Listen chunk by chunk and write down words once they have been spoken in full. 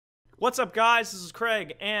What's up, guys? This is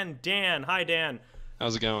Craig and Dan. Hi, Dan.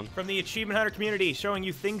 How's it going? From the Achievement Hunter community, showing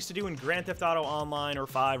you things to do in Grand Theft Auto Online or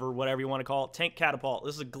 5 or whatever you want to call it. Tank Catapult.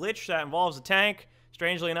 This is a glitch that involves a tank,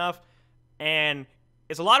 strangely enough, and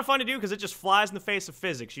it's a lot of fun to do because it just flies in the face of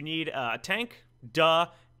physics. You need a tank,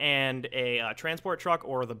 and a transport truck,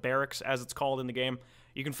 or the barracks as it's called in the game.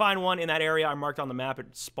 You can find one in that area I marked on the map.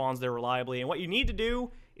 It spawns there reliably, and what you need to do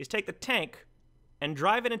is take the tank and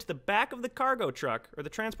drive it into the back of the cargo truck, or the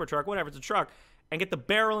transport truck, whatever, it's a truck, and get the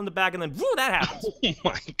barrel in the back, and then, whoo, that happens. Oh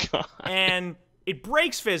my god. And it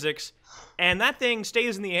breaks physics, and that thing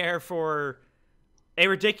stays in the air for a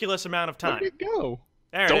ridiculous amount of time. Where'd it go?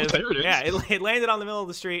 There it is. Yeah, it landed on the middle of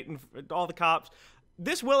the street, and all the cops.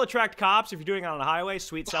 This will attract cops if you're doing it on a highway.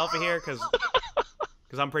 Sweet selfie here, because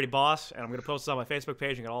I'm pretty boss, and I'm going to post this on my Facebook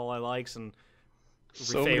page and get all my likes and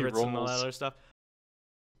favorites and all that other stuff.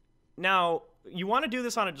 Now, you want to do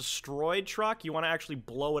this on a destroyed truck. You want to actually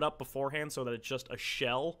blow it up beforehand so that it's just a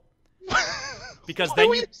shell. Because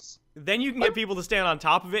then you can get people to stand on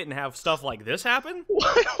top of it and have stuff like this happen.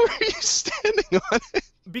 Why were you standing on it?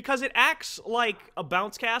 Because it acts like a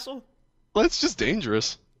bounce castle. Well, it's just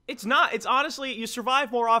dangerous. It's not. It's honestly, you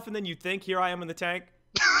survive more often than you think. Here I am in the tank.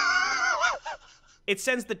 It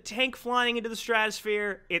sends the tank flying into the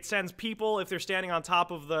stratosphere. It sends people, if they're standing on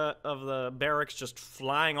top of the barracks, just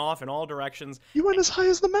flying off in all directions. You went as high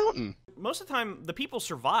as the mountain. Most of the time, the people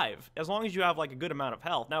survive, as long as you have, like, a good amount of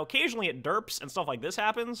health. Now, occasionally it derps and stuff like this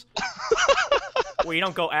happens, where you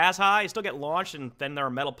don't go as high. You still get launched, and then there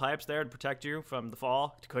are metal pipes there to protect you from the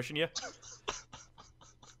fall, to cushion you.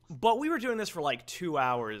 But we were doing this for, like, 2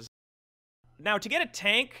 hours. Now, to get a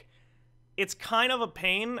tank, it's kind of a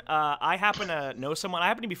pain. I happen to know someone. I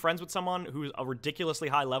happen to be friends with someone who's a ridiculously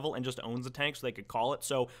high level and just owns a tank, so they could call it.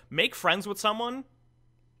 So make friends with someone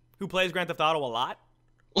who plays Grand Theft Auto a lot,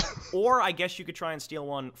 or I guess you could try and steal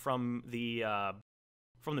one from the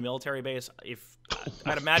military base.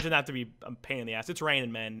 I'd imagine that to be a pain in the ass. It's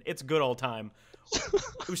raining, man. It's a good old time.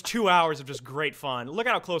 It was 2 hours of just great fun. Look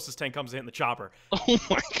at how close this tank comes to hitting the chopper. Oh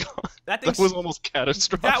my god. That was almost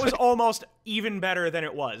catastrophic. That was almost even better than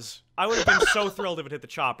it was. I would have been so thrilled if it hit the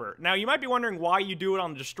chopper. Now, you might be wondering why you do it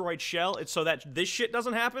on the destroyed shell. It's so that this shit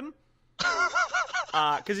doesn't happen.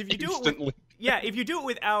 Because if you do it if you do it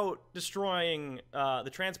without destroying the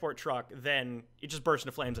transport truck, then it just bursts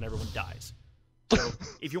into flames and everyone dies. So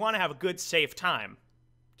if you want to have a good, safe time,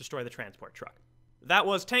 destroy the transport truck. That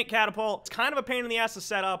was Tank Catapult. It's kind of a pain in the ass to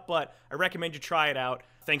set up, but I recommend you try it out.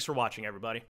 Thanks for watching, everybody.